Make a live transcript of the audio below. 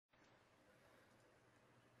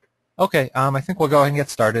Okay, I think we'll go ahead and get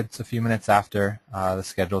started. It's a few minutes after the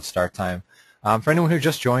scheduled start time. For anyone who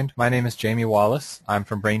just joined, my name is Jamie Wallace. I'm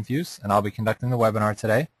from Brainfuse, and I'll be conducting the webinar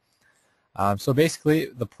today. So basically,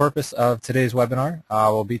 the purpose of today's webinar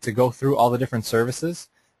will be to go through all the different services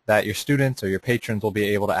that your students or your patrons will be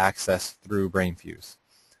able to access through Brainfuse.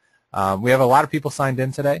 We have a lot of people signed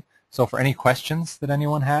in today, so for any questions that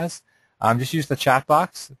anyone has, just use the chat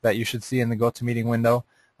box that you should see in the GoToMeeting window.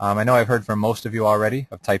 I know I've heard from most of you already.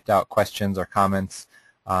 I've typed out questions or comments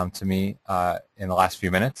to me in the last few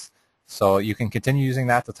minutes. So you can continue using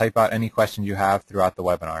that to type out any questions you have throughout the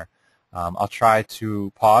webinar. I'll try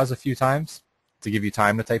to pause a few times to give you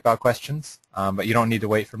time to type out questions, but you don't need to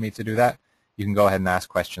wait for me to do that. You can go ahead and ask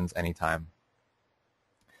questions anytime.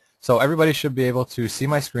 So everybody should be able to see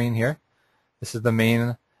my screen here. This is the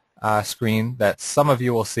main screen that some of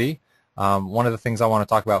you will see. One of the things I want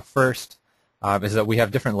to talk about first is that we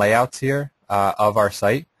have different layouts here of our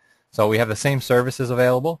site. So we have the same services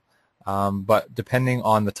available, but depending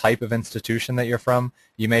on the type of institution that you're from,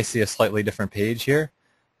 you may see a slightly different page here.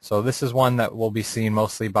 So this is one that will be seen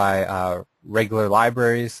mostly by regular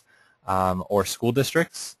libraries or school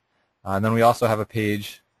districts. And then we also have a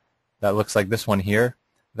page that looks like this one here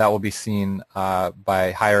that will be seen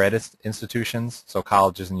by higher ed institutions, so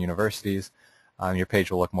colleges and universities. Your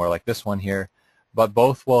page will look more like this one here. But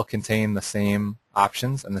both will contain the same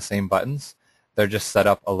options and the same buttons. They're just set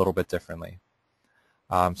up a little bit differently.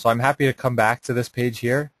 So I'm happy to come back to this page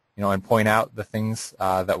here, and point out the things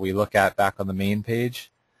that we look at back on the main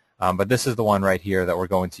page. But this is the one right here that we're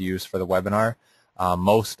going to use for the webinar.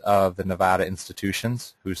 Most of the Nevada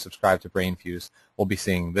institutions who subscribe to Brainfuse will be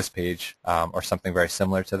seeing this page or something very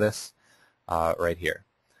similar to this right here.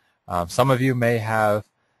 Some of you may have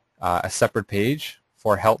a separate page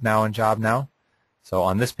for Help Now and Job Now. So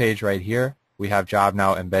on this page right here, we have Job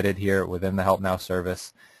Now embedded here within the Help Now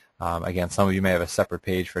service. Again, some of you may have a separate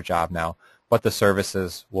page for Job Now, but the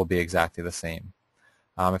services will be exactly the same.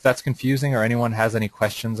 If that's confusing or anyone has any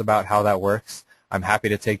questions about how that works, I'm happy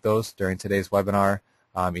to take those during today's webinar,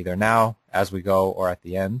 either now, as we go, or at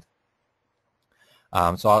the end.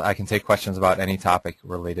 So I can take questions about any topic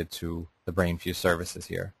related to the Brainfuse services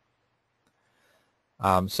here.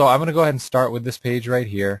 So I'm going to go ahead and start with this page right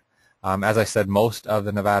here. As I said, most of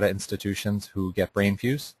the Nevada institutions who get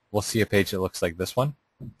Brainfuse will see a page that looks like this one.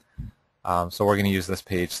 So we're going to use this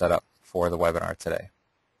page set up for the webinar today.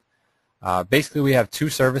 Basically, we have two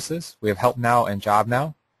services. We have Help Now and Job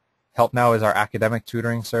Now. Help Now is our academic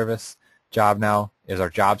tutoring service. Job Now is our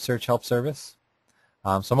job search help service.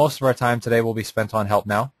 So most of our time today will be spent on Help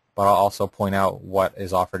Now, but I'll also point out what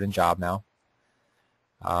is offered in Job Now.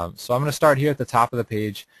 So I'm going to start here at the top of the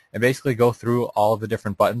page and basically go through all of the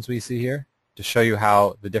different buttons we see here to show you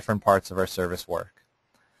how the different parts of our service work.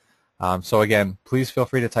 So again, please feel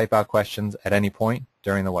free to type out questions at any point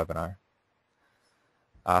during the webinar.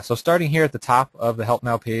 So starting here at the top of the Help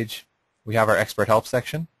Now page, we have our Expert Help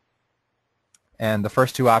section. And the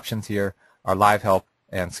first two options here are Live Help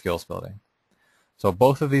and Skills Building. So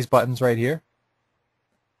both of these buttons right here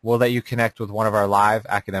will let you connect with one of our live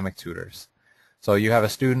academic tutors. So you have a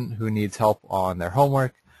student who needs help on their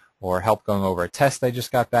homework, or help going over a test they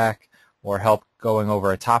just got back, or help going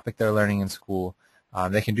over a topic they're learning in school.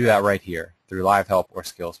 They can do that right here through Live Help or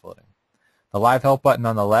Skills Building. The Live Help button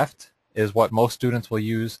on the left is what most students will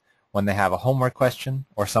use when they have a homework question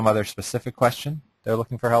or some other specific question they're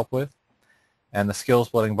looking for help with. And the Skills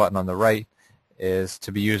Building button on the right is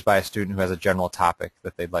to be used by a student who has a general topic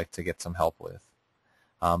that they'd like to get some help with.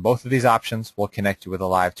 Both of these options will connect you with a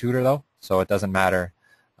live tutor, though, so it doesn't matter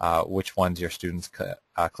which ones your students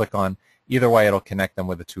click on. Either way, it'll connect them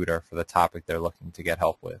with a tutor for the topic they're looking to get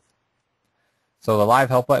help with. So the Live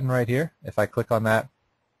Help button right here, if I click on that,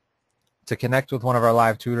 to connect with one of our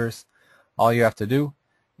live tutors, all you have to do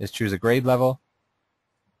is choose a grade level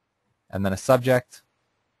and then a subject,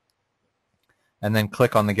 and then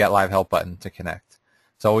click on the Get Live Help button to connect.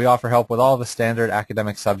 So we offer help with all the standard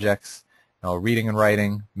academic subjects, reading and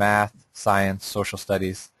writing, math, science, social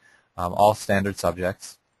studies, all standard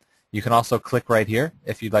subjects. You can also click right here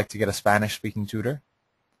if you'd like to get a Spanish-speaking tutor.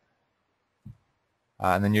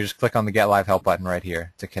 And then you just click on the Get Live Help button right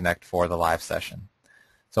here to connect for the live session.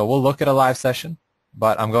 So we'll look at a live session,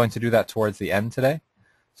 but I'm going to do that towards the end today.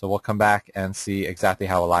 So we'll come back and see exactly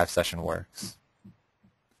how a live session works.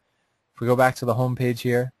 If we go back to the home page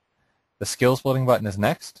here, the Skills Building button is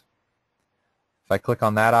next. If I click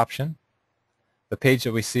on that option, the page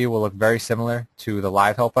that we see will look very similar to the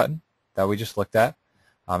Live Help button that we just looked at.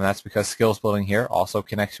 And that's because Skills Building here also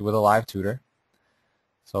connects you with a live tutor.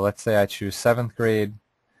 So let's say I choose 7th grade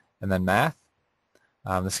and then math.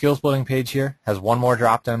 The skills building page here has one more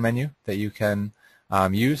drop-down menu that you can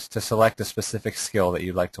use to select a specific skill that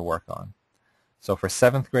you'd like to work on. So for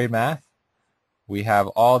 7th grade math, we have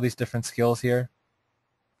all these different skills here.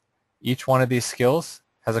 Each one of these skills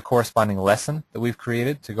has a corresponding lesson that we've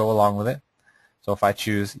created to go along with it. So if I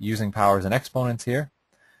choose using powers and exponents here,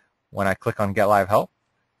 when I click on Get Live Help,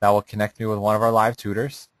 that will connect me with one of our live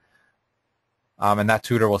tutors. And that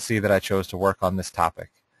tutor will see that I chose to work on this topic.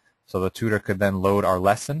 So the tutor could then load our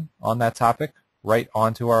lesson on that topic right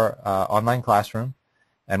onto our online classroom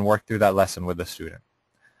and work through that lesson with the student.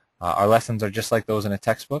 Our lessons are just like those in a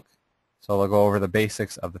textbook. So they'll go over the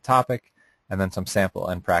basics of the topic and then some sample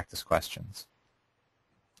and practice questions.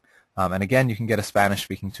 And again, you can get a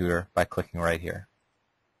Spanish-speaking tutor by clicking right here.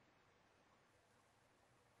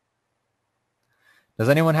 Does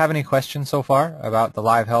anyone have any questions so far about the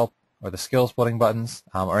live help or the skills building buttons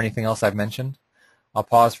or anything else I've mentioned? I'll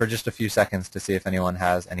pause for just a few seconds to see if anyone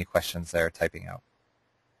has any questions they're typing out.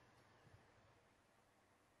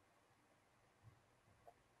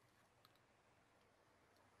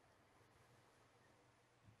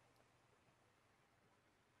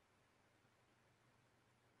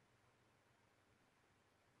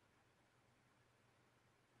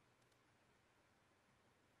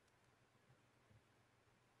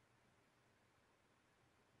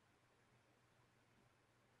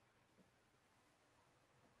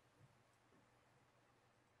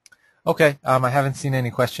 Okay, I haven't seen any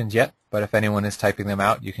questions yet, but if anyone is typing them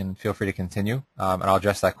out, you can feel free to continue, and I'll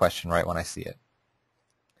address that question right when I see it.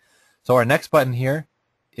 So our next button here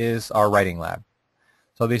is our writing lab.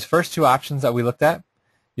 So these first two options that we looked at,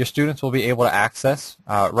 your students will be able to access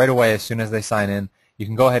right away as soon as they sign in. You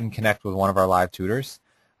can go ahead and connect with one of our live tutors.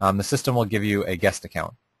 The system will give you a guest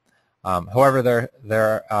account. However,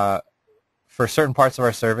 for certain parts of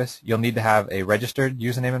our service, you'll need to have a registered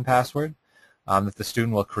username and password that the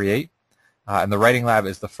student will create, and the Writing Lab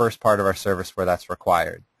is the first part of our service where that's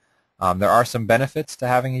required. There are some benefits to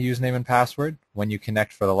having a username and password when you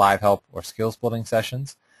connect for the live help or skills building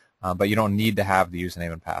sessions, but you don't need to have the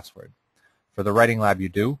username and password. For the Writing Lab you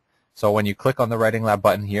do, so when you click on the Writing Lab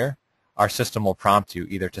button here, our system will prompt you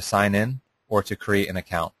either to sign in or to create an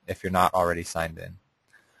account if you're not already signed in.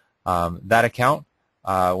 That account,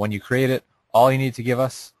 when you create it, all you need to give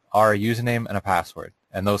us are a username and a password,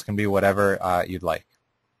 and those can be whatever you'd like.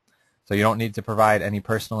 So you don't need to provide any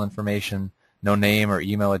personal information, no name or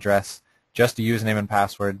email address, just a username and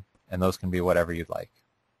password, and those can be whatever you'd like.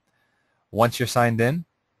 Once you're signed in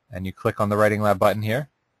and you click on the Writing Lab button here,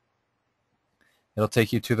 it'll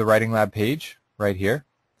take you to the Writing Lab page right here.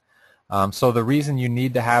 So the reason you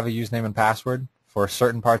need to have a username and password for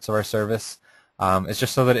certain parts of our service is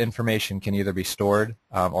just so that information can either be stored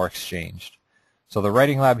or exchanged. So the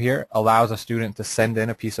Writing Lab here allows a student to send in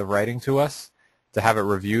a piece of writing to us to have it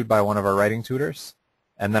reviewed by one of our writing tutors,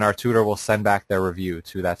 and then our tutor will send back their review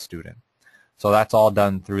to that student. So that's all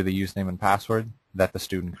done through the username and password that the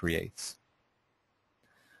student creates.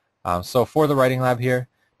 So for the Writing Lab here,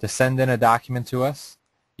 to send in a document to us,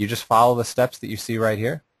 you just follow the steps that you see right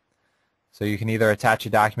here. So you can either attach a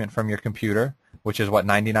document from your computer, which is what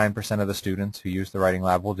 99% of the students who use the Writing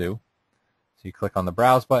Lab will do. So you click on the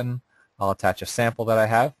Browse button. I'll attach a sample that I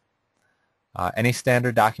have. Any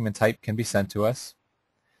standard document type can be sent to us.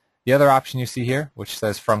 The other option you see here, which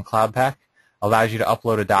says From Cloud Pack, allows you to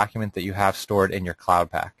upload a document that you have stored in your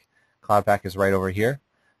Cloud Pack. Cloud Pack is right over here,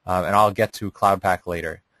 and I'll get to Cloud Pack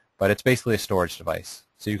later, but it's basically a storage device.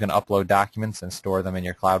 So you can upload documents and store them in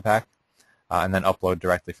your Cloud Pack, and then upload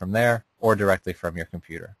directly from there or directly from your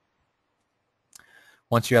computer.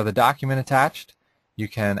 Once you have the document attached, you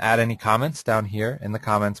can add any comments down here in the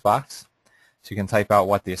comments box. So you can type out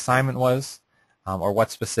what the assignment was or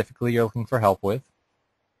what specifically you're looking for help with.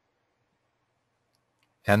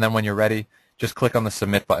 And then when you're ready, just click on the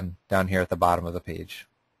Submit button down here at the bottom of the page.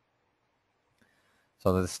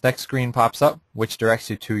 So this next screen pops up, which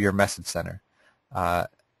directs you to your message center,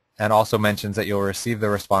 and also mentions that you'll receive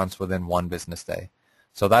the response within 1 business day.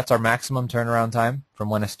 So that's our maximum turnaround time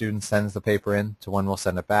from when a student sends the paper in to when we'll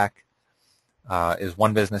send it back, is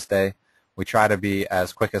 1 business day. We try to be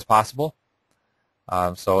as quick as possible.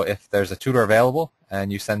 So if there's a tutor available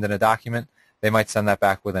and you send in a document, they might send that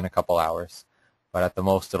back within a couple hours. But at the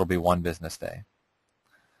most, it'll be 1 business day.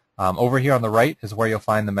 Over here on the right is where you'll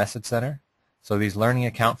find the Message Center. So these learning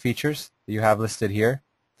account features that you have listed here,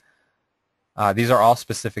 these are all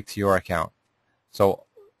specific to your account. So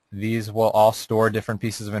these will all store different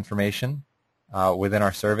pieces of information within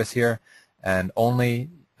our service here, and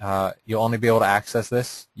you'll only be able to access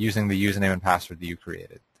this using the username and password that you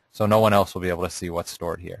created. So no one else will be able to see what's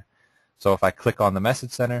stored here. So if I click on the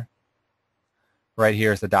Message Center, right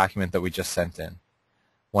here is the document that we just sent in.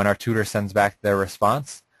 When our tutor sends back their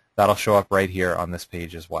response, that'll show up right here on this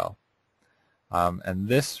page as well. And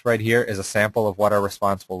this right here is a sample of what our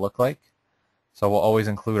response will look like. So we'll always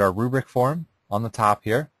include our rubric form on the top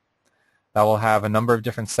here. That will have a number of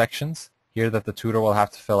different sections here that the tutor will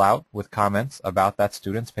have to fill out with comments about that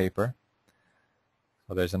student's paper.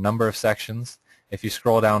 So there's a number of sections. If you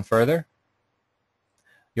scroll down further,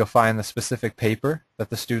 you'll find the specific paper that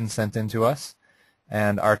the student sent in to us,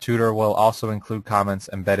 and our tutor will also include comments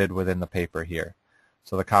embedded within the paper here.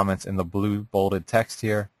 So the comments in the blue bolded text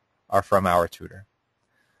here are from our tutor.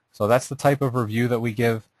 So that's the type of review that we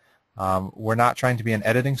give. We're not trying to be an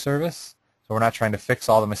editing service, so we're not trying to fix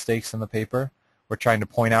all the mistakes in the paper. We're trying to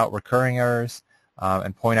point out recurring errors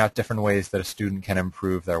and point out different ways that a student can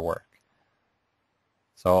improve their work.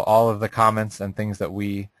 So all of the comments and things that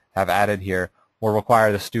we have added here will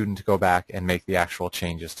require the student to go back and make the actual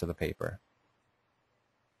changes to the paper.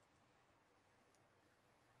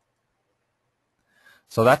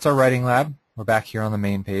 So that's our writing lab. We're back here on the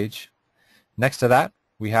main page. Next to that,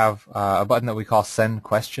 we have a button that we call Send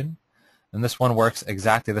Question. And this one works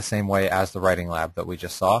exactly the same way as the writing lab that we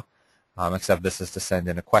just saw, except this is to send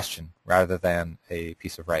in a question rather than a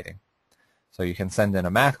piece of writing. So you can send in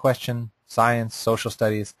a math question, science, social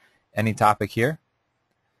studies, any topic here.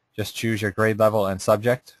 Just choose your grade level and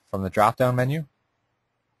subject from the drop-down menu.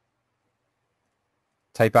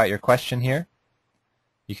 Type out your question here.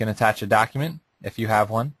 You can attach a document if you have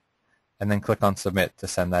one, and then click on Submit to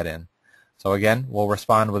send that in. So again, we'll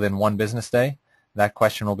respond within 1 business day. That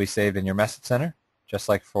question will be saved in your message center, just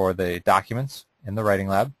like for the documents in the writing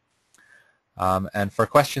lab. And for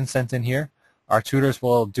questions sent in here, our tutors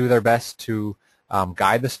will do their best to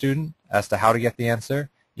guide the student as to how to get the answer,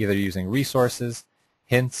 either using resources,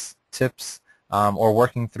 hints, tips, or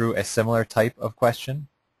working through a similar type of question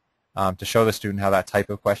to show the student how that type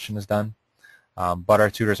of question is done. But our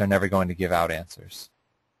tutors are never going to give out answers.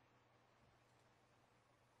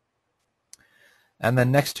 And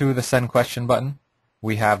then next to the Send Question button,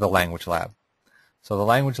 we have the Language Lab. So the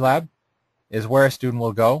Language Lab is where a student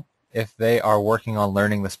will go if they are working on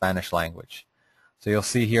learning the Spanish language. So you'll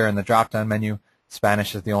see here in the drop-down menu,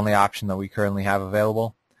 Spanish is the only option that we currently have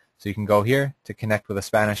available. So you can go here to connect with a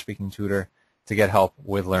Spanish-speaking tutor to get help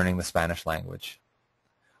with learning the Spanish language.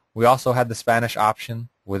 We also had the Spanish option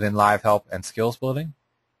within Live Help and Skills Building.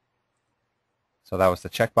 So that was the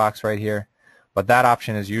checkbox right here. But that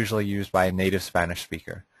option is usually used by a native Spanish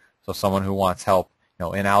speaker. So someone who wants help,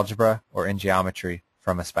 in algebra or in geometry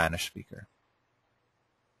from a Spanish speaker.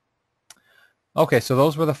 Okay, so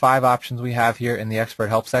those were the 5 options we have here in the Expert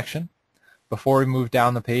Help section. Before we move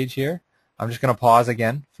down the page here, I'm just going to pause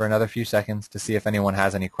again for another few seconds to see if anyone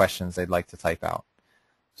has any questions they'd like to type out.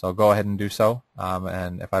 So go ahead and do so,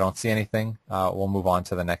 and if I don't see anything, we'll move on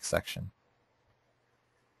to the next section.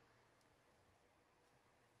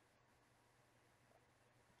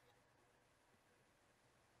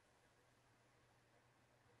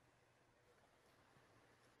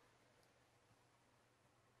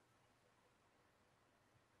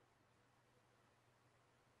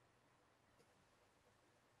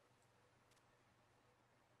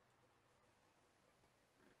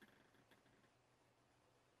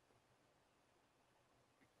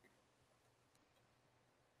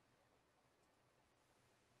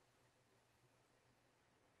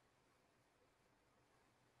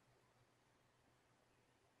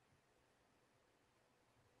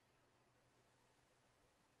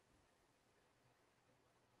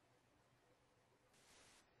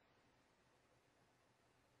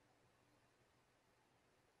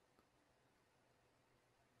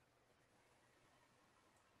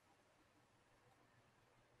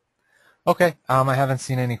 Okay, I haven't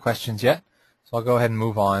seen any questions yet, so I'll go ahead and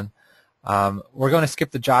move on. We're going to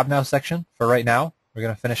skip the Job Now section for right now. We're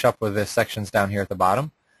going to finish up with the sections down here at the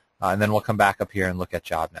bottom, and then we'll come back up here and look at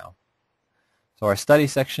Job Now. So our study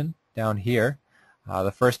section down here,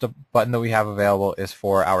 the first button that we have available is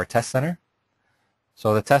for our test center.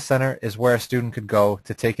 So the test center is where a student could go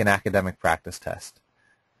to take an academic practice test.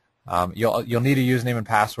 You'll need a username and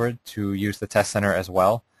password to use the test center as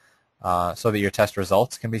well, so that your test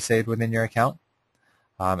results can be saved within your account.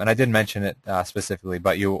 And I didn't mention it specifically,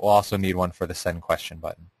 but you will also need one for the Send Question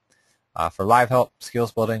button. For Live Help,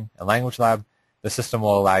 Skills Building, and Language Lab, the system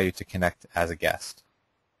will allow you to connect as a guest.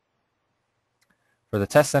 For the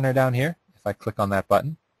Test Center down here, if I click on that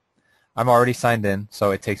button, I'm already signed in, so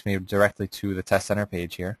it takes me directly to the Test Center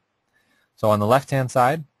page here. So on the left-hand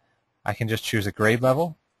side, I can just choose a grade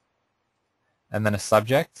level, and then a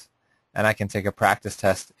subject, and I can take a practice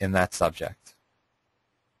test in that subject.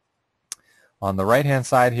 On the right-hand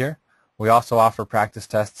side here, We also offer practice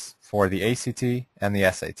tests for the ACT and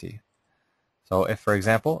the SAT. So if, for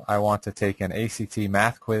example, I want to take an ACT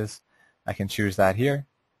math quiz, I can choose that here,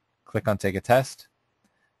 click on Take a Test,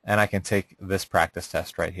 and I can take this practice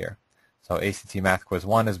test right here. So ACT Math Quiz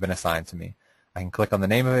 1 has been assigned to me. I can click on the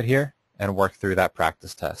name of it here and work through that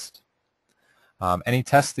practice test. Any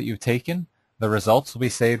tests that you've taken, the results will be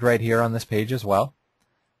saved right here on this page as well.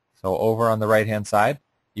 So over on the right-hand side,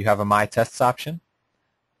 you have a My Tests option.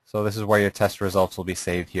 So this is where your test results will be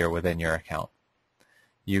saved here within your account.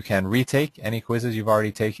 You can retake any quizzes you've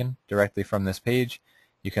already taken directly from this page.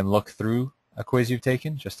 You can look through a quiz you've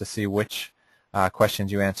taken just to see which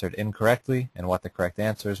questions you answered incorrectly and what the correct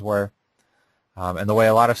answers were. And the way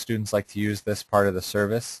a lot of students like to use this part of the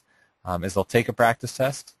service is they'll take a practice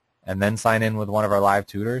test and then sign in with one of our live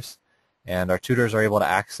tutors. And our tutors are able to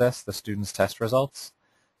access the student's test results.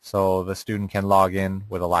 So the student can log in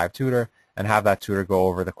with a live tutor and have that tutor go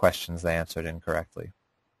over the questions they answered incorrectly.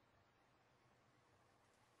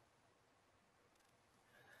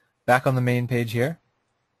 Back on the main page here,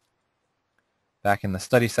 back in the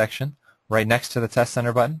study section, right next to the Test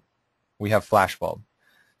Center button, we have Flashbulb.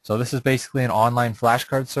 So this is basically an online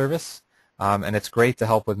flashcard service, and it's great to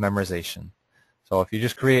help with memorization. So if you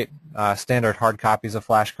just create standard hard copies of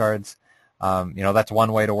flashcards, that's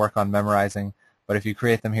one way to work on memorizing. But if you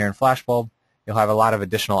create them here in Flashbulb, you'll have a lot of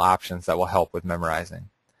additional options that will help with memorizing.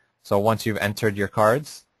 So once you've entered your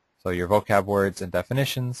cards, so your vocab words and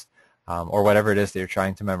definitions, or whatever it is that you're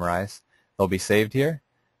trying to memorize, they'll be saved here,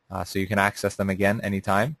 so you can access them again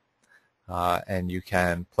anytime. And you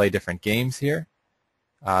can play different games here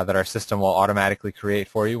that our system will automatically create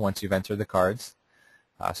for you once you've entered the cards.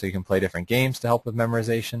 So you can play different games to help with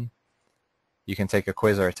memorization. You can take a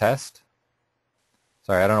quiz or a test.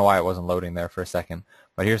 Sorry, I don't know why it wasn't loading there for a second,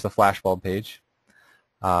 but here's the Flashbulb page.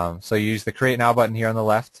 So you use the Create Now button here on the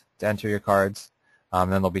left to enter your cards. Then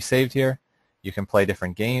they'll be saved here. You can play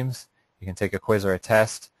different games. You can take a quiz or a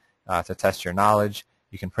test to test your knowledge.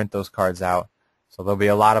 You can print those cards out. So there'll be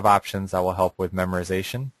a lot of options that will help with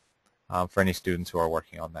memorization for any students who are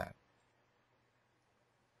working on that.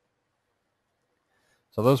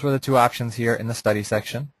 So those were the two options here in the study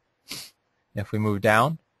section. If we move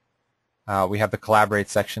down, we have the Collaborate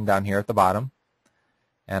section down here at the bottom.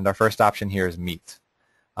 And our first option here is Meet.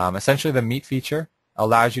 Essentially, the Meet feature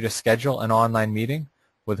allows you to schedule an online meeting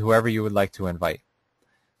with whoever you would like to invite.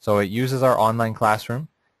 So it uses our online classroom,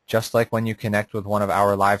 just like when you connect with one of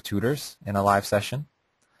our live tutors in a live session,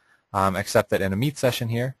 except that in a Meet session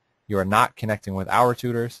here, you are not connecting with our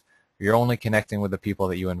tutors. You're only connecting with the people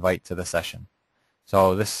that you invite to the session.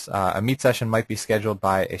 So this a Meet session might be scheduled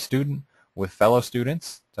by a student with fellow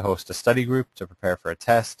students to host a study group to prepare for a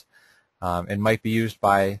test. It might be used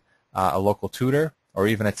by a local tutor or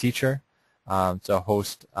even a teacher to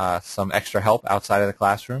host some extra help outside of the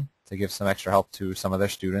classroom, to give some extra help to some of their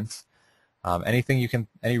students. Any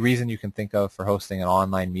reason you can think of for hosting an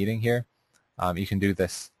online meeting here, you can do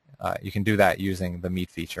this. You can do that using the Meet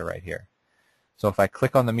feature right here. So if I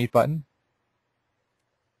click on the Meet button,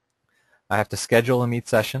 I have to schedule a Meet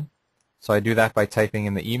session. So I do that by typing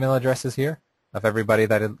in the email addresses here of everybody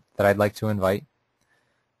that I'd like to invite.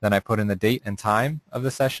 Then I put in the date and time of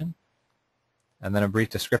the session, and then a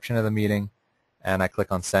brief description of the meeting, and I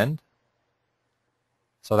click on Send.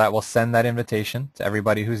 So that will send that invitation to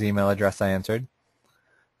everybody whose email address I entered.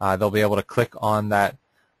 They'll be able to click on that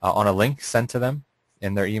on a link sent to them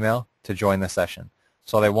in their email to join the session.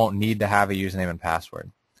 So they won't need to have a username and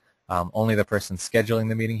password. Only the person scheduling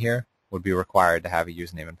the meeting here would be required to have a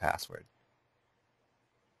username and password.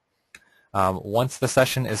 Once the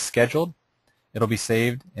session is scheduled, it'll be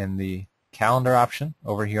saved in the calendar option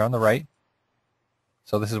over here on the right.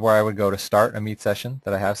 So this is where I would go to start a Meet session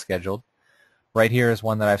that I have scheduled. Right here is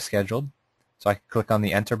one that I've scheduled, so I can click on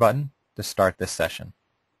the Enter button to start this session.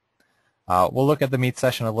 We'll look at the Meet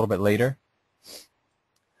session a little bit later.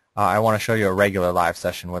 I want to show you a regular live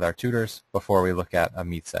session with our tutors before we look at a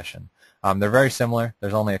Meet session. They're very similar.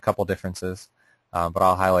 There's only a couple differences, but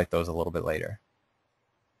I'll highlight those a little bit later.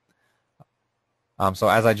 So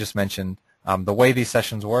as I just mentioned, the way these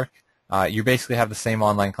sessions work, you basically have the same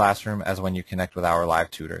online classroom as when you connect with our live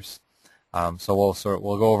tutors. So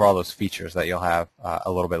we'll go over all those features that you'll have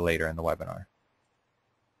a little bit later in the webinar.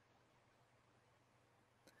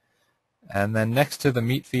 And then next to the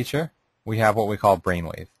Meet feature, we have what we call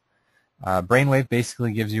Brainwave. Brainwave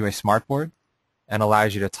basically gives you a smartboard and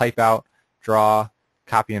allows you to type out, draw,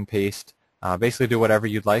 copy and paste, basically do whatever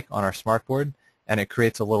you'd like on our smartboard, and it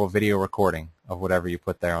creates a little video recording of whatever you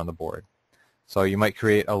put there on the board. So you might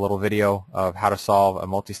create a little video of how to solve a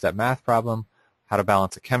multi-step math problem, how to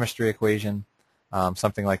balance a chemistry equation,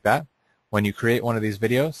 something like that. when you create one of these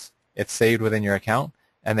videos, it's saved within your account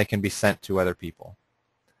and they can be sent to other people.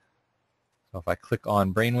 So if I click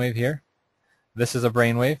on Brainwave here, this is a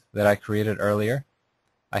brainwave that I created earlier.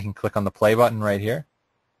 I can click on the play button right here,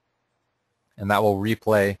 and that will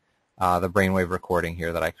replay the brainwave recording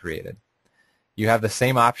here that I created. You have the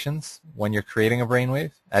same options when you're creating a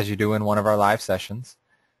brainwave as you do in one of our live sessions.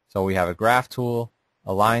 So we have a graph tool,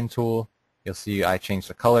 a line tool. You'll see I changed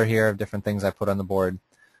the color here of different things I put on the board.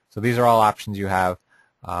 So these are all options you have.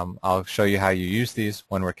 I'll show you how you use these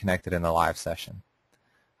when we're connected in the live session.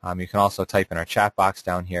 You can also type in our chat box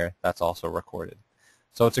down here. That's also recorded.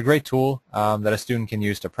 So it's a great tool that a student can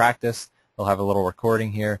use to practice. They'll have a little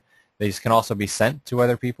recording here. These can also be sent to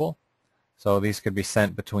other people. So these could be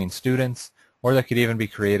sent between students, or they could even be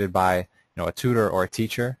created by a tutor or a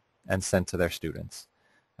teacher and sent to their students.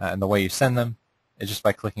 And the way you send them is just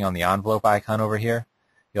by clicking on the envelope icon over here.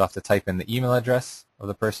 You'll have to type in the email address of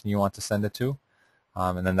the person you want to send it to,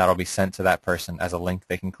 and then that'll be sent to that person as a link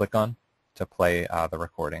they can click on to play the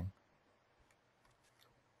recording.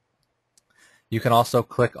 You can also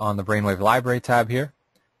click on the Brainwave Library tab here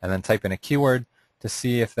and then type in a keyword to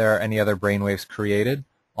see if there are any other brainwaves created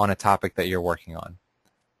on a topic that you're working on.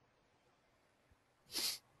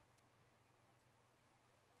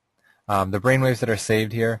 The brainwaves that are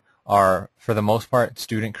saved here are, for the most part,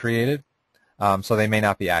 student created, so they may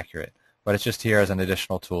not be accurate, but it's just here as an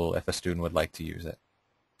additional tool if a student would like to use it.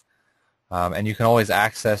 And you can always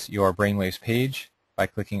access your brainwaves page by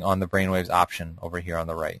clicking on the brainwaves option over here on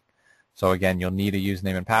the right. So again, you'll need a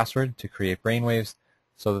username and password to create brainwaves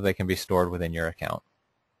so that they can be stored within your account.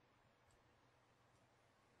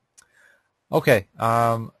 Okay,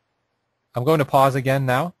 I'm going to pause again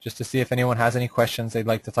now just to see if anyone has any questions they'd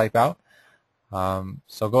like to type out.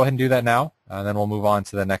 So go ahead and do that now, and then we'll move on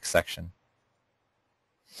to the next section.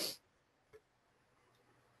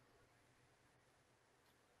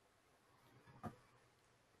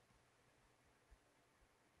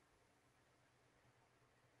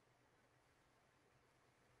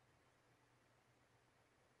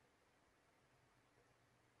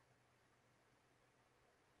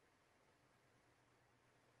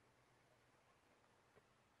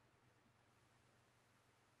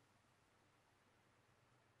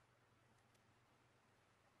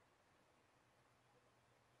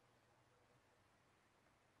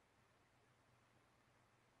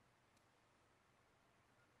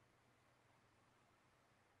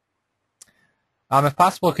 If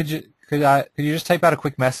possible, could you just type out a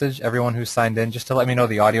quick message, everyone who's signed in, just to let me know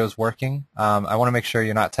the audio is working. I want to make sure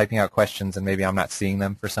you're not typing out questions and maybe I'm not seeing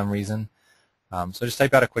them for some reason. So just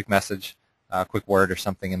type out a quick message, a quick word or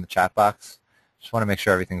something in the chat box. Just want to make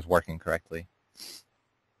sure everything's working correctly.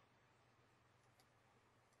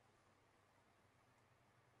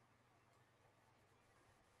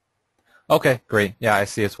 Okay, great. Yeah, I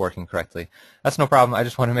see it's working correctly. That's no problem. I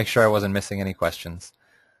just want to make sure I wasn't missing any questions.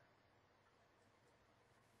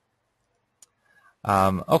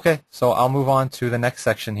 Okay, so I'll move on to the next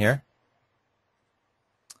section here.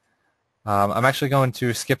 I'm actually going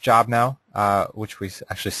to skip job now, which we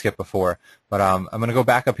actually skipped before, but I'm going to go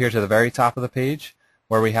back up here to the very top of the page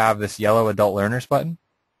where we have this yellow adult learners button.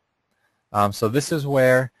 So this is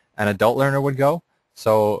where an adult learner would go.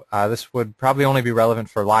 So this would probably only be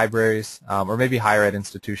relevant for libraries or maybe higher ed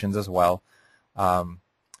institutions as well,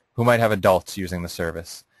 who might have adults using the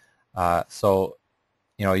service. So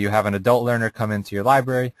you have an adult learner come into your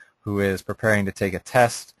library who is preparing to take a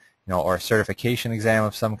test, or a certification exam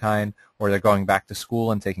of some kind, or they're going back to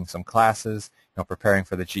school and taking some classes, preparing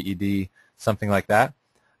for the GED, something like that.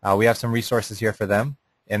 We have some resources here for them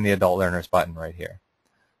in the Adult Learners button right here.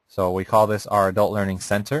 So we call this our Adult Learning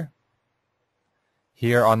Center.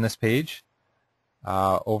 Here on this page,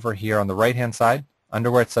 over here on the right-hand side,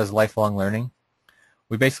 under where it says Lifelong Learning,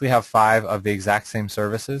 we basically have 5 of the exact same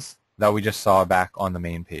services that we just saw back on the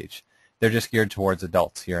main page. They're just geared towards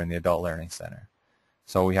adults here in the Adult Learning Center.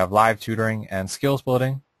 So we have live tutoring and skills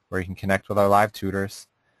building, where you can connect with our live tutors,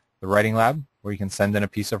 the writing lab, where you can send in a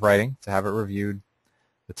piece of writing to have it reviewed,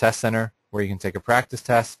 the test center, where you can take a practice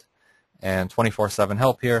test, and 24/7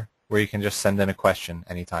 help here, where you can just send in a question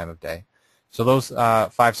any time of day. So those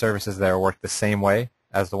 5 services there work the same way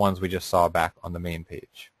as the ones we just saw back on the main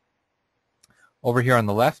page. Over here on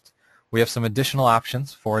the left, we have some additional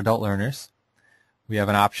options for adult learners. We have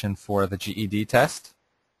an option for the GED test.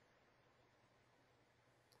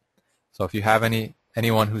 So if you have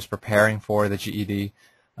anyone who's preparing for the GED,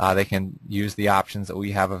 they can use the options that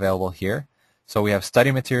we have available here. So we have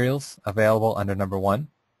study materials available under number 1.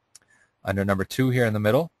 Under number 2 here in the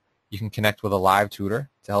middle, you can connect with a live tutor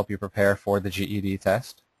to help you prepare for the GED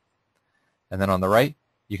test. And then on the right,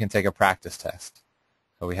 you can take a practice test.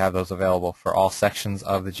 So we have those available for all sections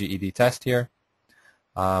of the GED test here.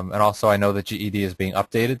 And also I know the GED is being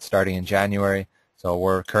updated starting in January, so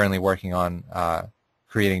we're currently working on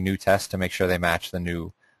creating new tests to make sure they match the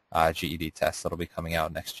new GED tests that will be coming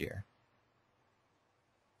out next year.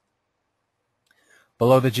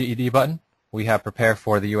 Below the GED button, we have prepare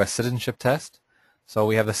for the U.S. citizenship test. So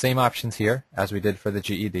we have the same options here as we did for the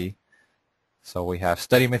GED. So we have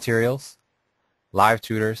study materials, live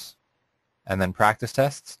tutors, and then practice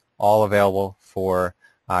tests, all available for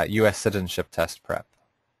U.S. citizenship test prep.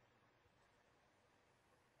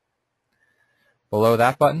 Below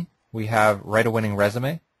that button, we have Write a Winning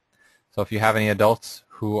Resume. So if you have any adults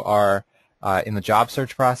who are in the job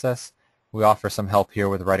search process, we offer some help here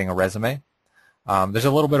with writing a resume. There's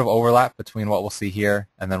a little bit of overlap between what we'll see here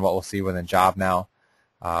and then what we'll see within JobNow,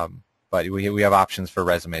 but we have options for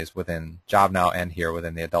resumes within JobNow and here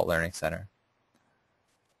within the Adult Learning Center.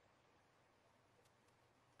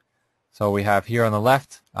 So we have here on the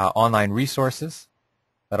left online resources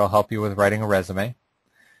that'll help you with writing a resume.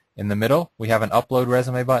 In the middle, we have an Upload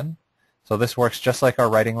Resume button. So this works just like our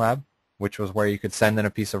Writing Lab, which was where you could send in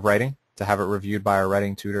a piece of writing to have it reviewed by our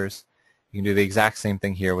writing tutors. You can do the exact same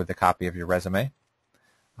thing here with the copy of your resume.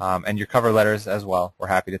 And your cover letters as well. We're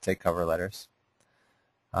happy to take cover letters.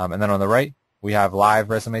 And then on the right, we have live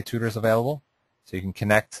resume tutors available. So you can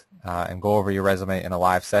connect and go over your resume in a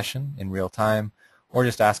live session in real time, or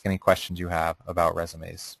just ask any questions you have about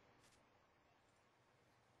resumes.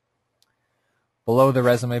 Below the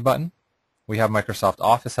resume button, we have Microsoft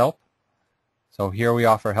Office help. So here we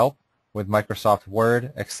offer help with Microsoft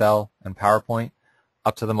Word, Excel, and PowerPoint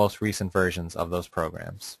up to the most recent versions of those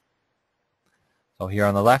programs. So here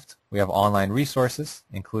on the left, we have online resources,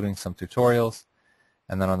 including some tutorials.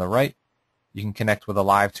 And then on the right, you can connect with a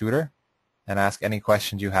live tutor and ask any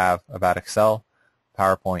questions you have about Excel,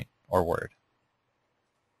 PowerPoint, or Word.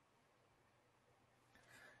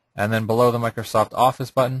 And then below the Microsoft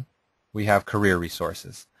Office button, we have career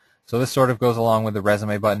resources. So this sort of goes along with the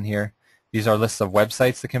resume button here. These are lists of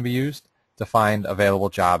websites that can be used to find available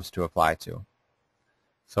jobs to apply to.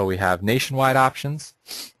 So we have nationwide options.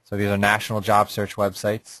 So these are national job search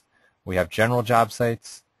websites. We have general job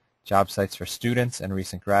sites for students and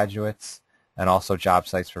recent graduates, and also job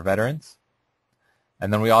sites for veterans.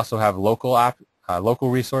 And then we also have local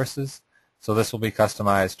resources. So this will be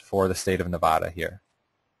customized for the state of Nevada here.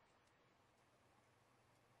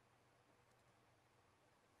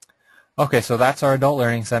 Okay, so that's our Adult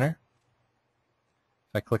Learning Center.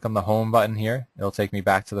 If I click on the Home button here, it'll take me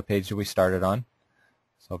back to the page that we started on.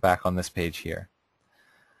 So back on this page here.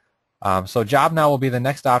 So JobNow will be the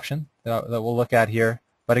next option that we'll look at here.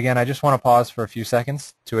 But again, I just want to pause for a few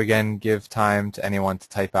seconds to again give time to anyone to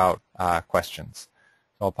type out questions.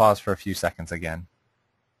 So I'll pause for a few seconds again.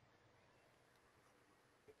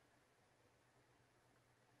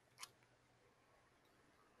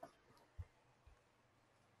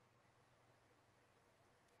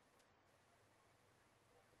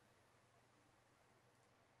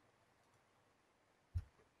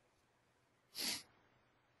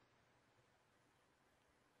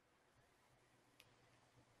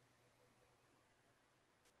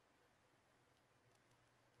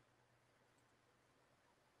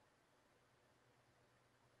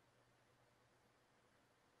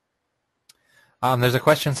 There's a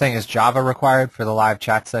question saying, is Java required for the live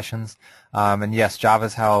chat sessions? And yes, Java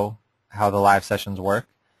is how the live sessions work.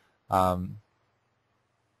 So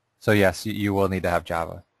yes, you will need to have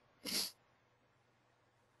Java.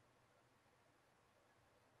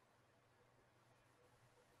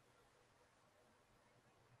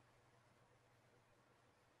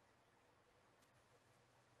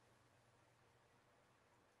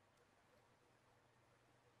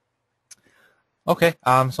 Okay,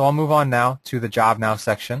 so I'll move on now to the Job Now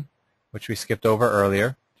section, which we skipped over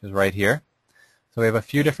earlier, which is right here. So we have a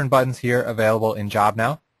few different buttons here available in Job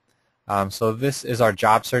Now. So this is our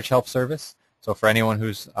job search help service. So for anyone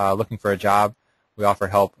who's looking for a job, we offer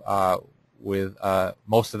help with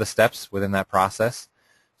most of the steps within that process.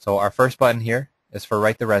 So our first button here is for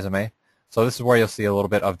Write the Resume. So this is where you'll see a little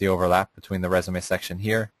bit of the overlap between the resume section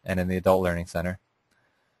here and in the Adult Learning Center.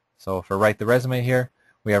 So for Write the Resume here,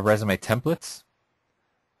 we have resume templates.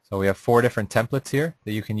 So we have 4 different templates here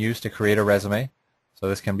that you can use to create a resume. So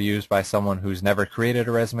this can be used by someone who's never created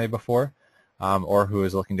a resume before or who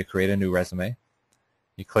is looking to create a new resume.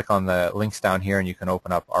 You click on the links down here and you can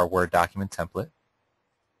open up our Word document template.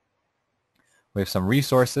 We have some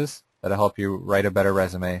resources that'll help you write a better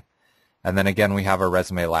resume. And then again, we have our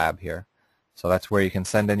resume lab here. So that's where you can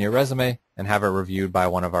send in your resume and have it reviewed by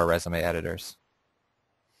one of our resume editors.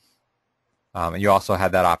 And you also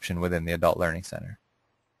had that option within the Adult Learning Center.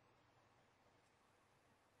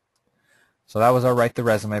 So that was our Write the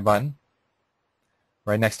Resume button.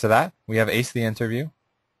 Right next to that, we have Ace the Interview.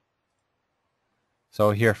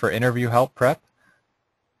 So here for interview help prep,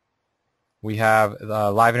 we have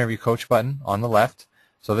the Live Interview Coach button on the left.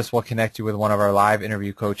 So this will connect you with one of our live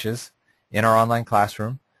interview coaches in our online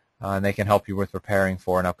classroom, and they can help you with preparing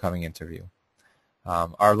for an upcoming interview.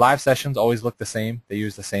 Our live sessions always look the same. They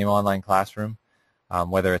use the same online classroom,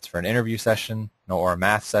 whether it's for an interview session or a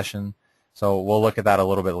math session. So we'll look at that a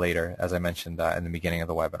little bit later, as I mentioned in the beginning of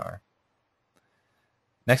the webinar.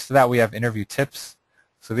 Next to that, we have interview tips.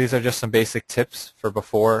 So these are just some basic tips for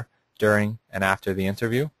before, during, and after the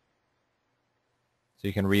interview. So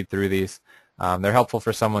you can read through these. They're helpful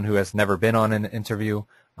for someone who has never been on an interview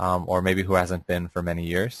or maybe who hasn't been for many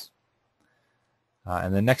years.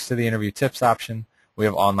 And then next to the interview tips option, we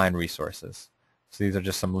have online resources. So these are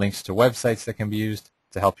just some links to websites that can be used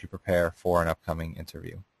to help you prepare for an upcoming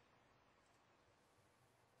interview.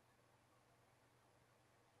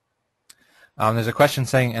 There's a question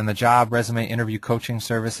saying, and the job resume interview coaching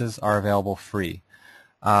services are available free.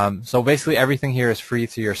 So basically everything here is free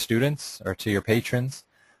to your students or to your patrons.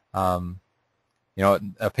 You know,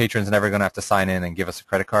 a patron's never going to have to sign in and give us a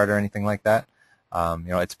credit card or anything like that. You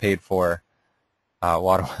know, it's paid for. Well,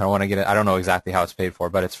 I don't want to get it. I don't know exactly how it's paid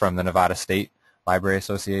for, but it's from the Nevada State Library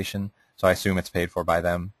Association, so I assume it's paid for by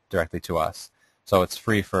them directly to us. So it's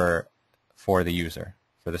free for the user,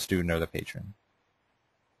 for the student or the patron.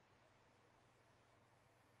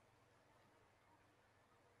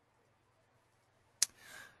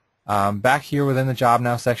 Back here within the Job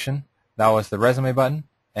Now section, that was the resume button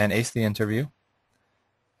and Ace the Interview.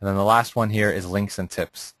 And then the last one here is links and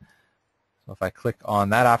tips. So if I click on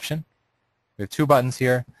that option, we have two buttons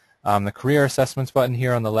here. The career assessments button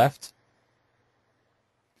here on the left.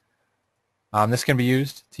 This can be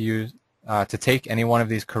used to take any one of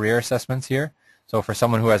these career assessments here. So for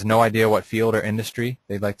someone who has no idea what field or industry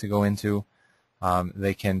they'd like to go into,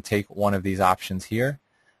 they can take one of these options here.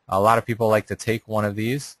 A lot of people like to take one of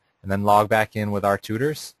these and then log back in with our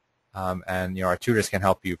tutors. And you know, our tutors can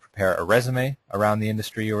help you prepare a resume around the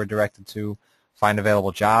industry you were directed to, find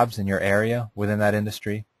available jobs in your area within that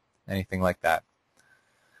industry, anything like that.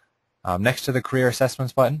 Next to the Career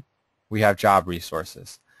Assessments button, we have Job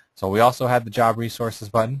Resources. So we also had the Job Resources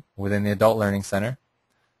button within the Adult Learning Center.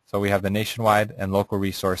 So we have the nationwide and local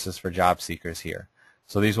resources for job seekers here.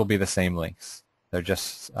 So these will be the same links. They're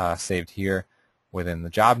just saved here within the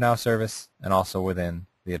Job Now service and also within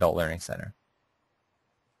the Adult Learning Center.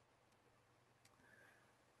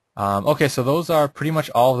 Okay, so those are pretty much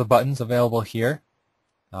all of the buttons available here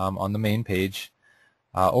on the main page.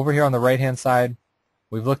 Over here on the right-hand side,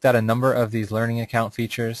 we've looked at a number of these learning account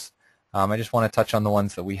features. I just want to touch on the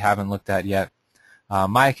ones that we haven't looked at yet.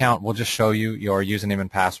 My account will just show you your username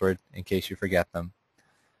and password in case you forget them.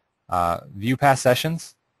 View past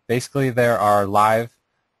sessions. Basically, there are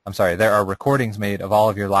recordings made of all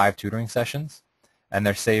of your live tutoring sessions, and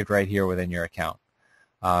they're saved right here within your account.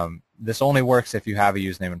 This only works if you have a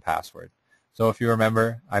username and password. So if you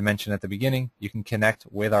remember, I mentioned at the beginning, you can connect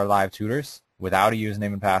with our live tutors without a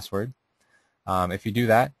username and password. If you do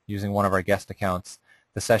that using one of our guest accounts,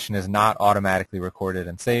 the session is not automatically recorded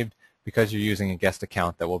and saved because you're using a guest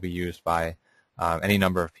account that will be used by any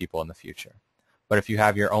number of people in the future. But if you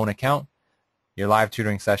have your own account, your live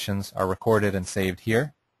tutoring sessions are recorded and saved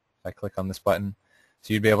here. If I click on this button,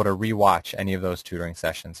 so you'd be able to re-watch any of those tutoring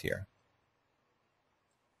sessions here.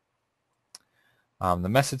 The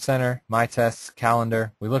Message Center, My Tests,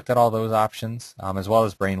 Calendar, we looked at all those options as well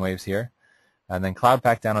as Brainwaves here. And then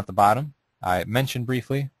CloudPack down at the bottom, I mentioned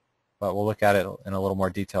briefly, but we'll look at it in a little more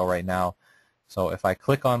detail right now. So if I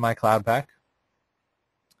click on my CloudPack,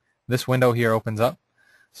 this window here opens up.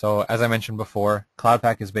 So as I mentioned before,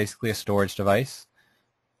 CloudPack is basically a storage device.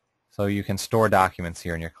 So you can store documents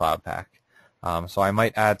here in your CloudPack. So I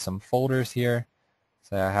might add some folders here.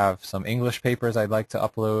 Say I have some English papers I'd like to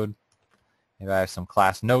upload. Maybe I have some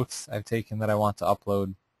class notes I've taken that I want to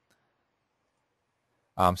upload.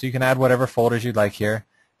 So you can add whatever folders you'd like here.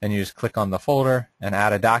 Then you just click on the folder and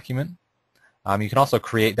add a document. You can also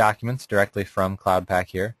create documents directly from CloudPack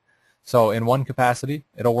here. So in one capacity,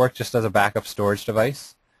 it'll work just as a backup storage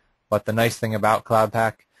device. But the nice thing about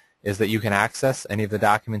CloudPack is that you can access any of the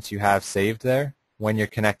documents you have saved there when you're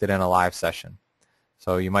connected in a live session.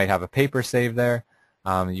 So you might have a paper saved there.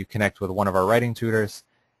 You connect with one of our writing tutors.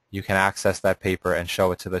 You can access that paper and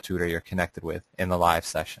show it to the tutor you're connected with in the live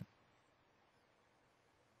session.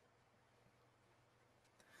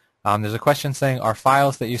 There's a question saying, are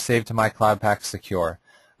files that you save to my CloudPack secure?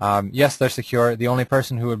 Yes, they're secure. The only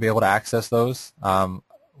person who would be able to access those,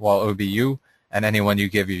 well, it would be you and anyone you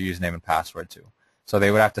give your username and password to. So they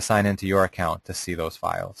would have to sign into your account to see those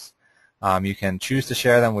files. You can choose to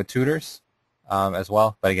share them with tutors as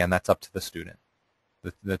well, but again, that's up to the student.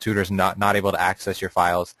 The tutor's not able to access your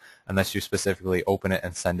files unless you specifically open it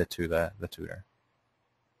and send it to the tutor.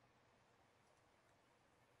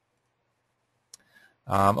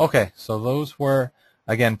 Okay, so those were,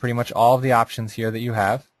 again, pretty much all of the options here that you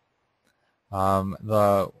have. One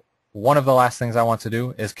of the last things I want to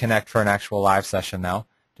do is connect for an actual live session now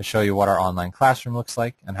to show you what our online classroom looks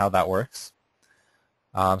like and how that works.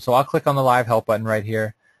 So I'll click on the Live Help button right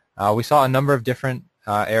here. We saw a number of different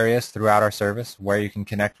areas throughout our service where you can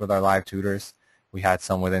connect with our live tutors. We had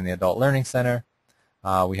some within the Adult Learning Center.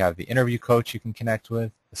 We have the interview coach you can connect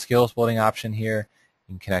with, the skills building option here.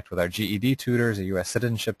 You can connect with our GED tutors, or U.S.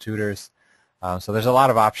 citizenship tutors. So there's a lot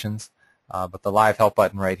of options, but the Live Help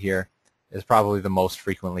button right here is probably the most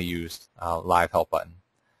frequently used Live Help button.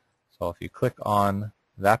 So if you click on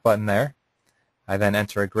that button there, I then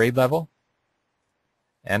enter a grade level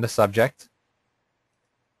and a subject,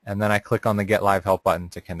 and then I click on the Get Live Help button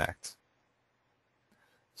to connect.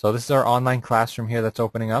 So this is our online classroom here that's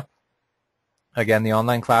opening up. Again, the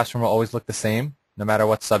online classroom will always look the same no matter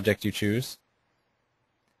what subject you choose.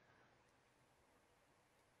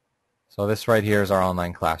 So this right here is our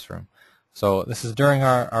online classroom. So this is during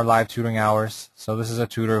our live tutoring hours. So this is a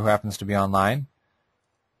tutor who happens to be online,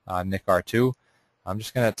 Nick R2. I'm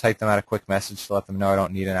just going to type them out a quick message to let them know I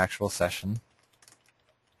don't need an actual session.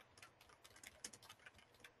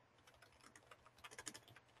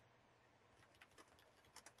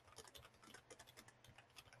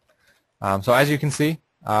 So as you can see,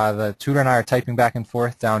 the tutor and I are typing back and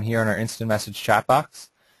forth down here in our instant message chat box.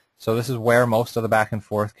 So this is where most of the back and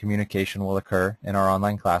forth communication will occur in our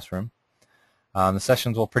online classroom. The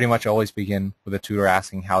sessions will pretty much always begin with the tutor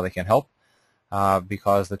asking how they can help,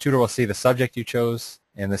 because the tutor will see the subject you chose,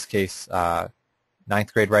 in this case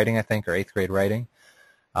 9th grade writing, I think, or 8th grade writing,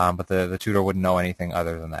 but the tutor wouldn't know anything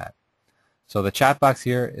other than that. So the chat box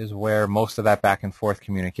here is where most of that back and forth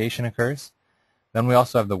communication occurs. Then we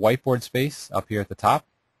also have the whiteboard space up here at the top.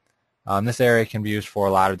 This area can be used for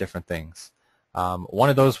a lot of different things. One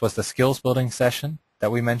of those was the skills building session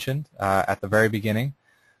that we mentioned at the very beginning.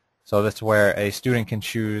 So that's where a student can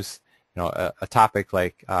choose, a topic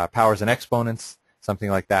like powers and exponents, something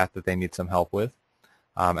like that they need some help with.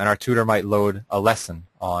 And our tutor might load a lesson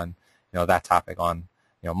on, that topic, on,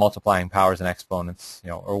 multiplying powers and exponents,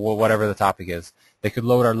 or whatever the topic is. They could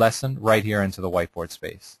load our lesson right here into the whiteboard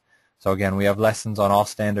space. So again, we have lessons on all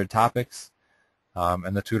standard topics,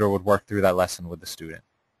 and the tutor would work through that lesson with the student.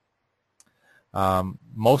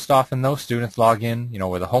 Most often, though, students log in,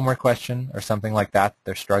 with a homework question or something like that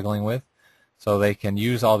they're struggling with, so they can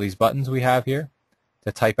use all these buttons we have here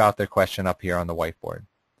to type out their question up here on the whiteboard.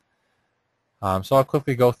 So I'll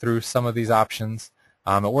quickly go through some of these options.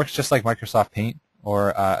 It works just like Microsoft Paint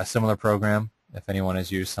or a similar program, if anyone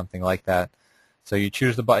has used something like that. So you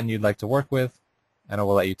choose the button you'd like to work with, and it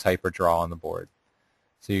will let you type or draw on the board.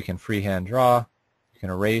 So you can freehand draw, you can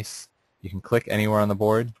erase, you can click anywhere on the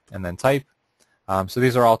board and then type. So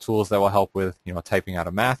these are all tools that will help with, typing out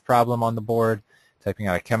a math problem on the board, typing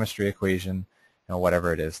out a chemistry equation,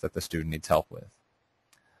 whatever it is that the student needs help with.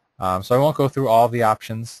 So I won't go through all of the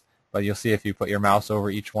options, but you'll see if you put your mouse over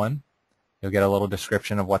each one, you'll get a little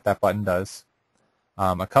description of what that button does.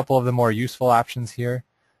 A couple of the more useful options here.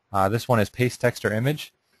 This one is paste text or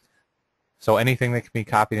image. So anything that can be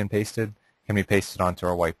copied and pasted can be pasted onto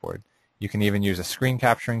our whiteboard. You can even use a screen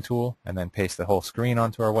capturing tool and then paste the whole screen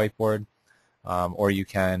onto our whiteboard. Or you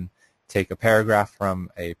can take a paragraph from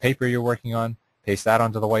a paper you're working on, paste that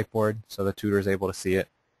onto the whiteboard so the tutor is able to see it.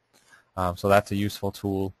 So that's a useful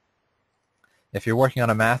tool. If you're working on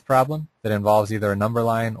a math problem that involves either a number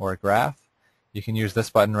line or a graph, you can use this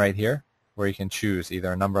button right here where you can choose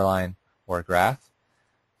either a number line or a graph.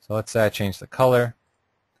 So let's say I change the color,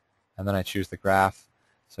 and then I choose the graph,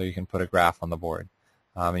 so you can put a graph on the board.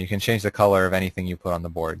 And you can change the color of anything you put on the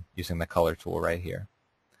board using the color tool right here.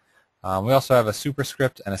 We also have a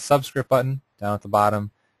superscript and a subscript button down at the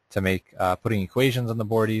bottom to make putting equations on the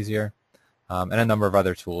board easier, and a number of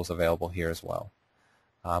other tools available here as well.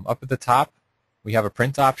 Up at the top, we have a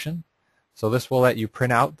print option. So this will let you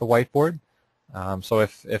print out the whiteboard. So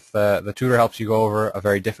if the tutor helps you go over a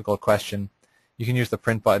very difficult question, you can use the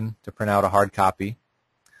print button to print out a hard copy.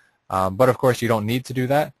 But of course, you don't need to do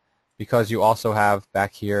that because you also have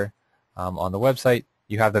back here on the website,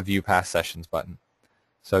 you have the View Past Sessions button.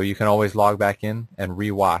 So you can always log back in and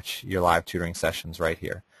re-watch your live tutoring sessions right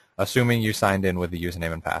here, assuming you signed in with the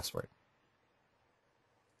username and password.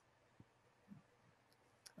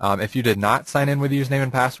 If you did not sign in with a username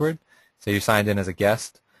and password, say you signed in as a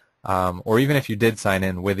guest, or even if you did sign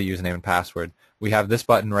in with a username and password, we have this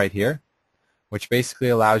button right here, which basically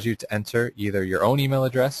allows you to enter either your own email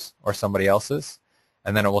address or somebody else's,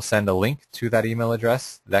 and then it will send a link to that email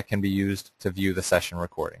address that can be used to view the session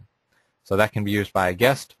recording. So that can be used by a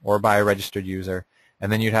guest or by a registered user,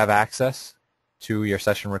 and then you'd have access to your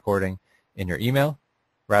session recording in your email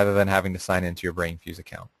rather than having to sign into your Brainfuse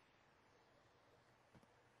account.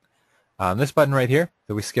 This button right here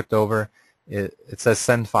that we skipped over, it says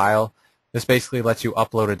send file. This basically lets you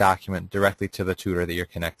upload a document directly to the tutor that you're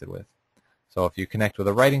connected with. So if you connect with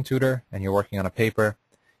a writing tutor and you're working on a paper,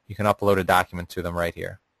 you can upload a document to them right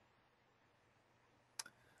here.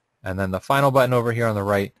 And then the final button over here on the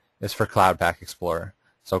right is for Cloud Pak Explorer.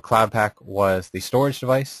 So Cloud Pak was the storage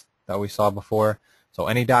device that we saw before. So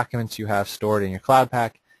any documents you have stored in your Cloud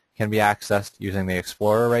Pak can be accessed using the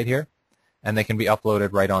Explorer right here, and they can be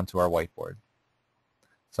uploaded right onto our whiteboard.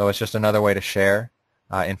 So it's just another way to share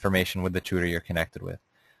information with the tutor you're connected with.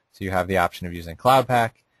 So you have the option of using Cloud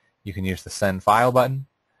Pak, you can use the send file button,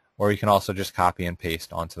 or you can also just copy and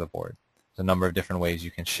paste onto the board. There's a number of different ways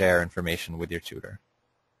you can share information with your tutor.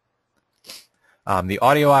 The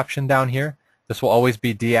audio option down here, this will always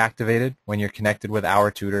be deactivated when you're connected with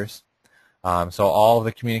our tutors. So all of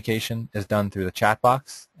the communication is done through the chat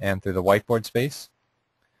box and through the whiteboard space.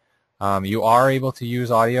 You are able to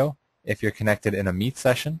use audio if you're connected in a Meet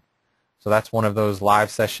session. So that's one of those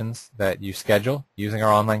live sessions that you schedule using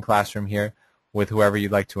our online classroom here with whoever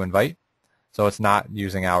you'd like to invite. So it's not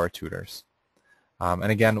using our tutors.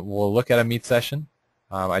 And again, we'll look at a Meet session.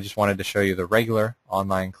 I just wanted to show you the regular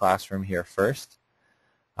online classroom here first.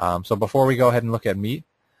 So before we go ahead and look at Meet,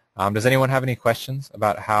 does anyone have any questions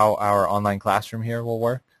about how our online classroom here will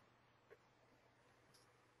work?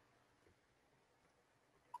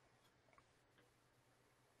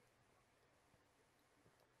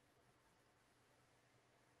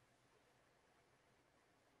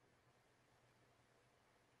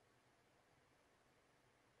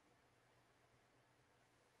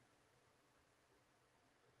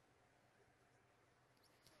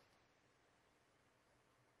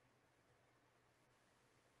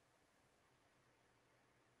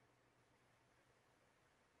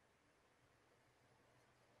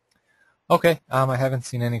 Okay, I haven't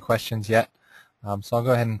seen any questions yet, so I'll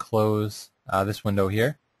go ahead and close this window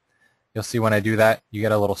here. You'll see when I do that, you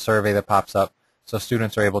get a little survey that pops up, so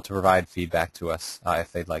students are able to provide feedback to us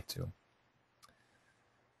if they'd like to.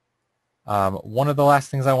 One of the last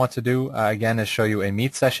things I want to do, again, is show you a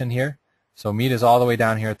Meet session here. So Meet is all the way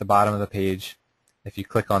down here at the bottom of the page. If you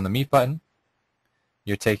click on the Meet button,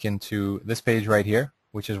 you're taken to this page right here,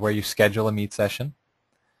 which is where you schedule a Meet session.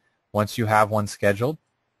 Once you have one scheduled,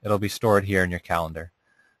 it'll be stored here in your calendar.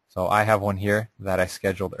 So I have one here that I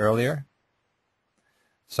scheduled earlier.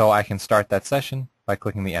 So I can start that session by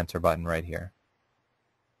clicking the Enter button right here.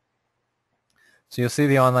 So you'll see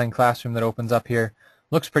the online classroom that opens up here.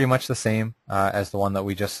 Looks pretty much the same as the one that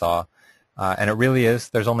we just saw. And it really is.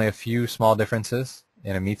 There's only a few small differences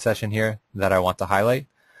in a Meet session here that I want to highlight.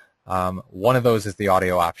 One of those is the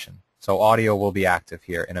audio option. So audio will be active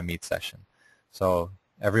here in a Meet session. So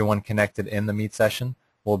everyone connected in the Meet session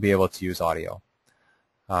will be able to use audio.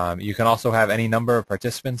 You can also have any number of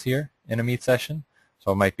participants here in a Meet session.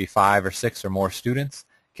 So it might be 5 or 6 or more students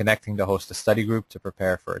connecting to host a study group to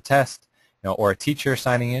prepare for a test, or a teacher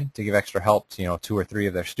signing in to give extra help to 2 or 3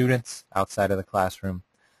 of their students outside of the classroom.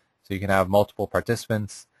 So you can have multiple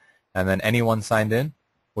participants, and then anyone signed in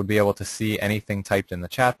would be able to see anything typed in the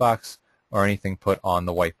chat box or anything put on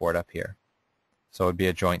the whiteboard up here. So it would be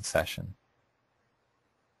a joint session.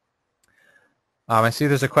 I see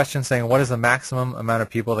there's a question saying, what is the maximum amount of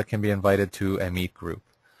people that can be invited to a Meet group?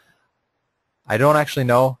 I don't actually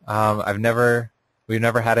know. We've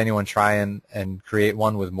never had anyone try and create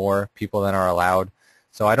one with more people than are allowed.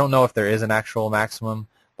 So I don't know if there is an actual maximum,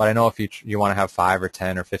 but I know if you want to have 5 or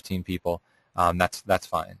 10 or 15 people, that's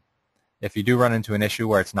fine. If you do run into an issue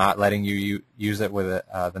where it's not letting you use it with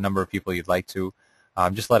the number of people you'd like to,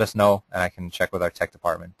 just let us know, and I can check with our tech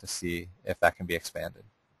department to see if that can be expanded.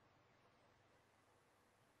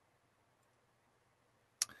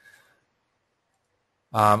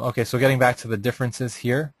 Okay, so getting back to the differences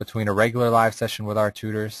here between a regular live session with our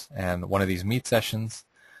tutors and one of these Meet sessions,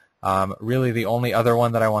 really the only other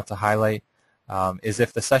one that I want to highlight is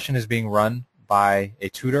if the session is being run by a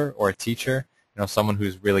tutor or a teacher, someone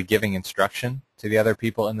who's really giving instruction to the other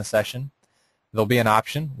people in the session, there'll be an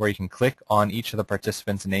option where you can click on each of the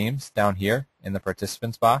participants' names down here in the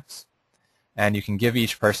participants box, and you can give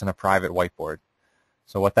each person a private whiteboard.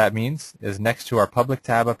 So what that means is next to our public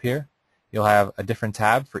tab up here, you'll have a different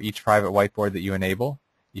tab for each private whiteboard that you enable.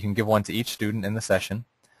 You can give one to each student in the session.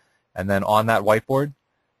 And then on that whiteboard,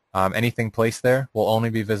 anything placed there will only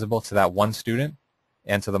be visible to that one student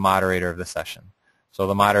and to the moderator of the session. So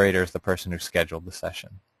the moderator is the person who scheduled the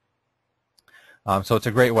session. So it's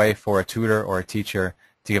a great way for a tutor or a teacher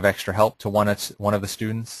to give extra help to one of the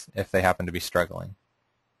students if they happen to be struggling.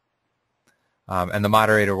 And the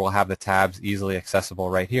moderator will have the tabs easily accessible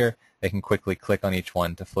right here. They can quickly click on each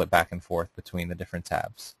one to flip back and forth between the different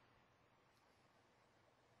tabs.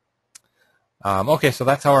 Okay, so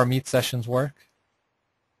that's how our Meet sessions work.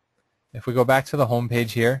 If we go back to the home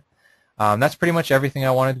page here, that's pretty much everything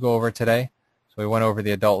I wanted to go over today. So we went over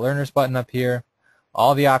the Adult Learners button up here,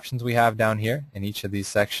 all the options we have down here in each of these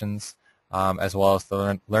sections, as well as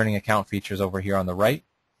the Learning Account features over here on the right.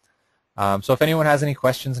 So if anyone has any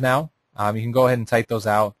questions now, you can go ahead and type those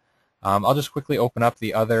out. I'll just quickly open up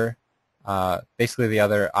the other, basically the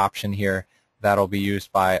other option here that'll be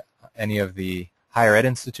used by any of the higher ed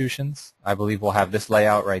institutions. I believe we'll have this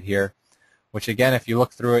layout right here, which again, if you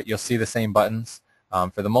look through it, you'll see the same buttons.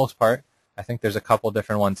 For the most part, I think there's a couple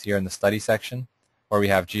different ones here in the study section where we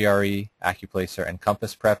have GRE, Accuplacer, and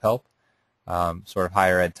Compass Prep Help, sort of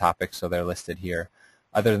higher ed topics, so they're listed here.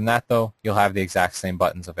 Other than that, though, you'll have the exact same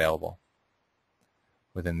buttons available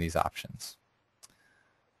within these options.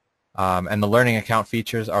 And the Learning Account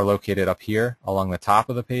features are located up here along the top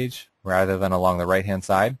of the page rather than along the right-hand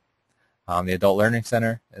side. The Adult Learning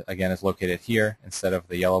Center, again, is located here instead of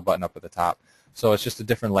the yellow button up at the top. So it's just a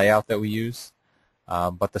different layout that we use,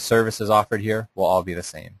 but the services offered here will all be the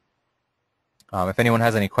same. If anyone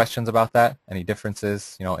has any questions about that, any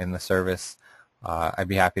differences, in the service, I'd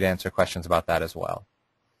be happy to answer questions about that as well.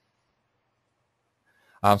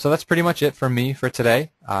 So that's pretty much it from me for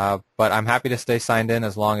today, but I'm happy to stay signed in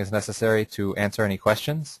as long as necessary to answer any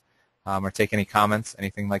questions or take any comments,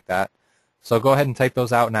 anything like that. So go ahead and type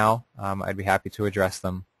those out now. I'd be happy to address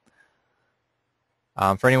them.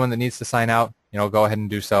 For anyone that needs to sign out, go ahead and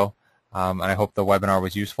do so. And I hope the webinar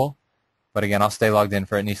was useful. But again, I'll stay logged in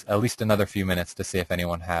for at least another few minutes to see if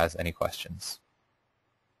anyone has any questions.